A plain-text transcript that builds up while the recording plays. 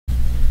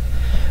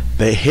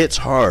But it hits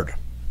hard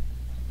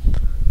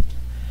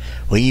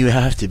when you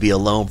have to be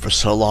alone for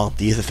so long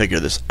that you have to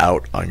figure this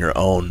out on your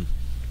own.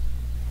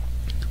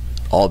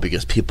 All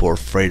because people are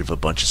afraid of a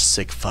bunch of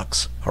sick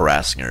fucks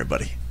harassing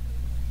everybody.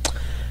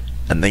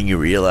 And then you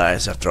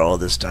realize after all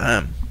this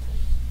time,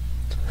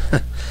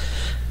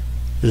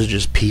 these are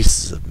just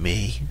pieces of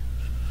me.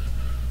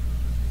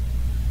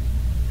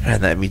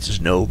 And that means there's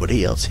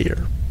nobody else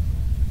here.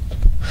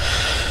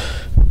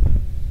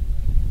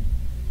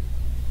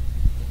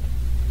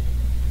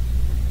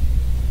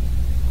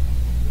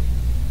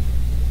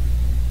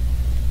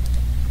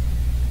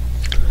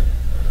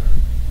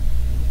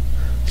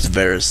 It's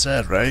very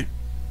sad, right?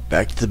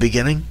 Back to the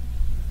beginning.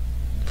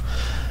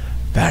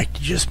 Back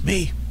to just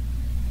me.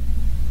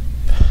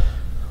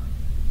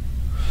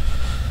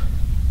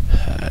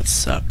 That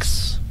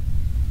sucks.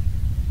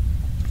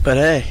 But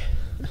hey,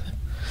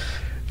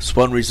 it's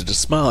one reason to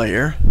smile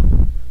here.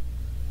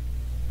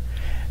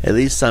 At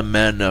least I'm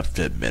man enough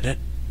to admit it.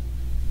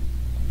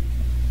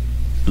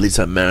 At least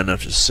I'm man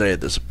enough to say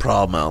there's a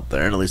problem out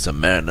there. And at least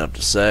I'm man enough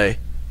to say,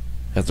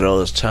 after all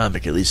this time, I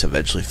can at least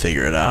eventually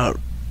figure it out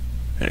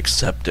and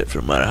accept it,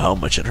 no matter how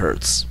much it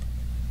hurts.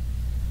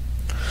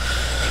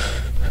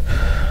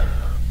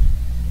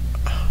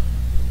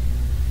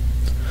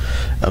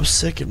 I'm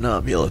sick of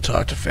not being able to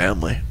talk to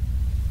family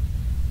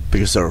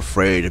because they're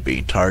afraid of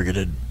being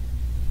targeted.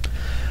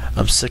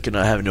 I'm sick of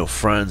not having no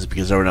friends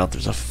because everyone out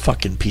there's a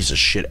fucking piece of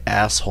shit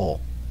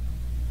asshole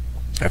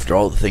after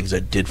all the things I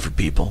did for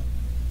people.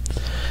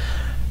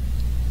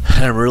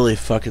 And I'm really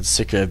fucking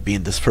sick of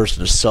being this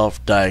person to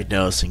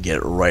self-diagnose and get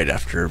it right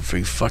after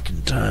every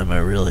fucking time. I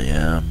really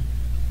am.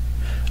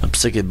 I'm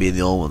sick of being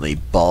the only one with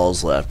any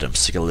balls left. I'm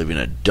sick of living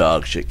in a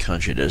dog shit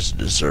country that doesn't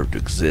deserve to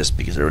exist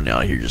because everyone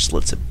out here just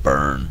lets it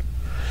burn.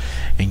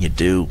 And you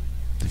do.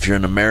 If you're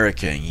in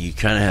America, you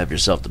kind of have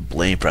yourself to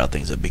blame for how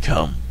things have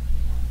become.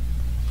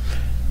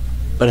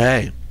 But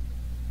hey,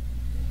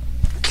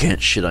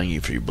 can't shit on you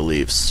for your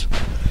beliefs.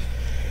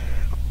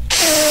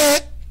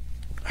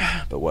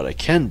 But what I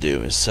can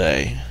do is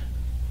say,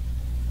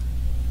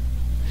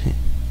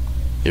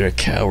 you're a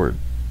coward.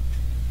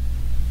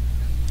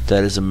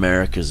 That is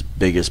America's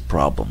biggest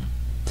problem.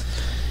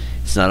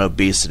 It's not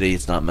obesity,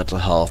 it's not mental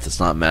health, it's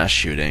not mass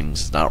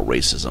shootings, it's not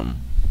racism.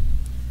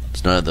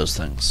 It's none of those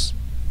things.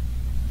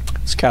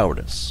 It's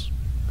cowardice.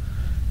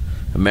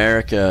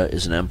 America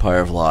is an empire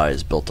of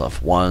lies built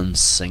off one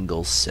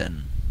single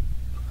sin.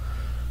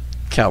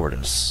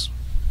 Cowardice.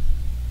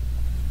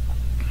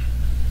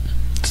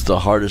 It's the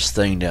hardest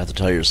thing to have to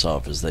tell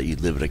yourself, is that you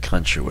live in a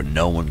country where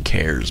no one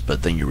cares,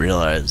 but then you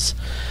realize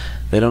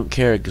they don't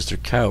care because they're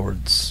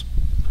cowards.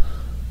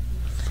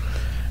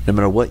 No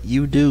matter what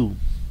you do,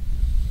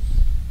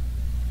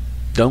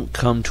 don't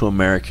come to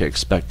America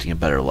expecting a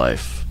better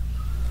life.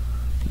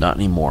 Not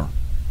anymore.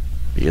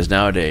 Because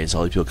nowadays,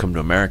 all these people come to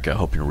America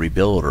hoping to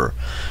rebuild or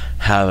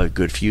have a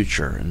good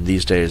future. And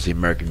these days, the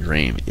American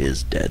dream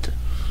is dead.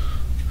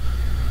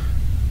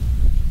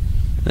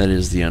 That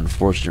is the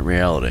unfortunate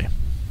reality.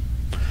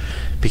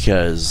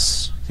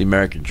 Because the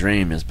American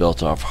dream is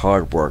built off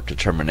hard work,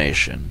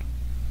 determination,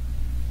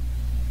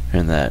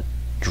 and that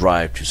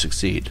drive to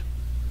succeed.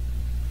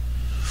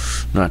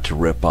 Not to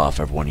rip off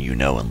everyone you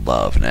know and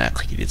love and act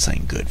like you did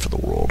something good for the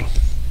world.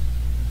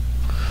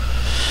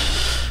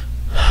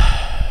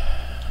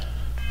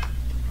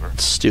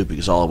 It's stupid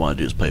because all I want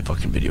to do is play a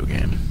fucking video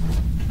game.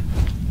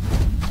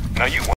 Now you